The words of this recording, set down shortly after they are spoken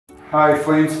Hi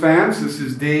Flames fans, this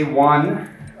is day one,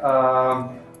 a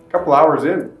couple hours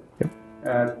in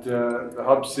at the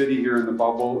hub city here in the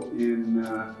bubble in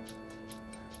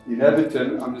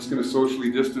Edmonton. I'm just going to socially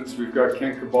distance. We've got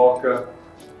Ken Kabalka,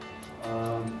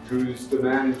 who's the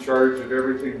man in charge of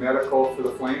everything medical for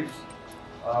the Flames.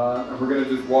 And we're going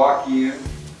to just walk in,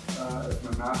 as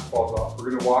my mask falls off, we're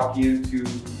going to walk into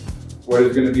what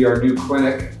is going to be our new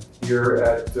clinic here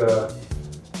at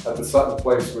the Sutton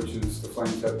Place, which is the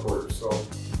Flames headquarters. So,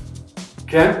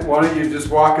 Ken, why don't you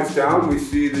just walk us down? We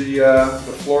see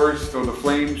the floors, so the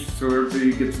Flames, so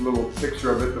everybody gets a little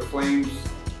picture of it. The Flames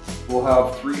will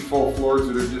have 3 full floors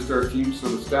that are just our team, so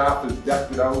the staff has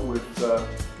decked it out with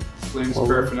Flames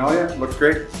paraphernalia. Looks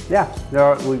great. Yeah,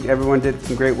 everyone did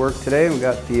some great work today. We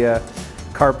got the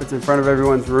carpets in front of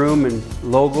everyone's room and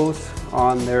logos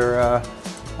on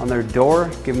their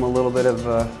door. Give them a little bit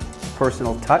of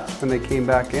personal touch when they came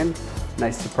back in.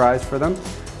 Nice surprise for them.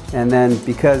 And then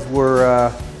because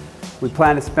we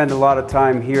plan to spend a lot of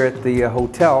time here at the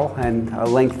hotel and a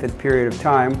lengthened period of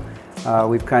time,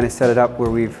 we've kind of set it up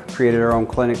where we've created our own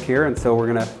clinic here, and so we're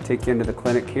going to take you into the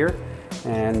clinic here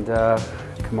and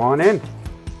come on in.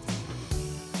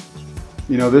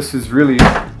 You know, this is really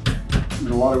in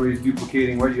a lot of ways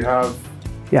duplicating what you have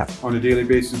on a daily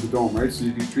basis at the Dome, right? So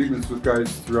you do treatments with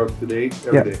guys throughout the day,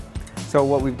 every day. So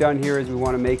what we've done here is we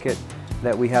want to make it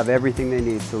that we have everything they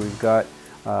need. So we've got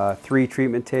 3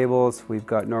 treatment tables, we've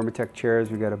got Normatec chairs,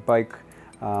 we've got a bike,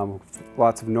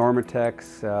 lots of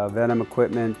Normatecs, Venom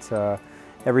equipment,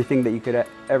 everything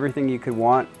you could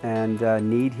want and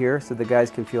need here, so the guys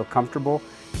can feel comfortable,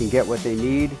 can get what they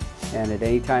need, and at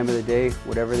any time of the day,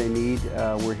 whatever they need,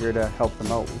 we're here to help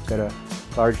them out. We've got a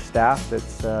large staff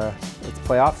that's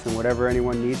playoffs, and whatever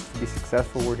anyone needs to be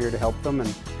successful, we're here to help them,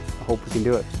 and I hope we can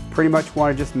do it. Pretty much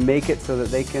want to just make it so that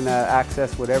they can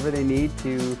access whatever they need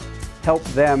to help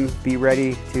them be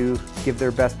ready to give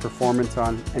their best performance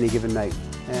on any given night.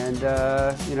 And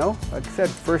you know, like I said,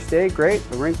 first day, great.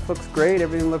 The rink looks great,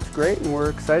 everything looks great, and we're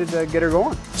excited to get her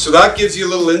going. So that gives you a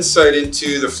little insight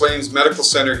into the Flames Medical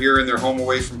Center here in their home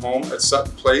away from home at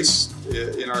Sutton Place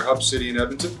in our hub city in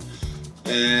Edmonton.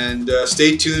 And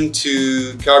stay tuned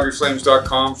to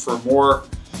CalgaryFlames.com for more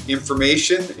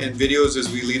information and videos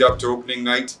as we lead up to opening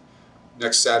night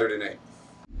next Saturday night.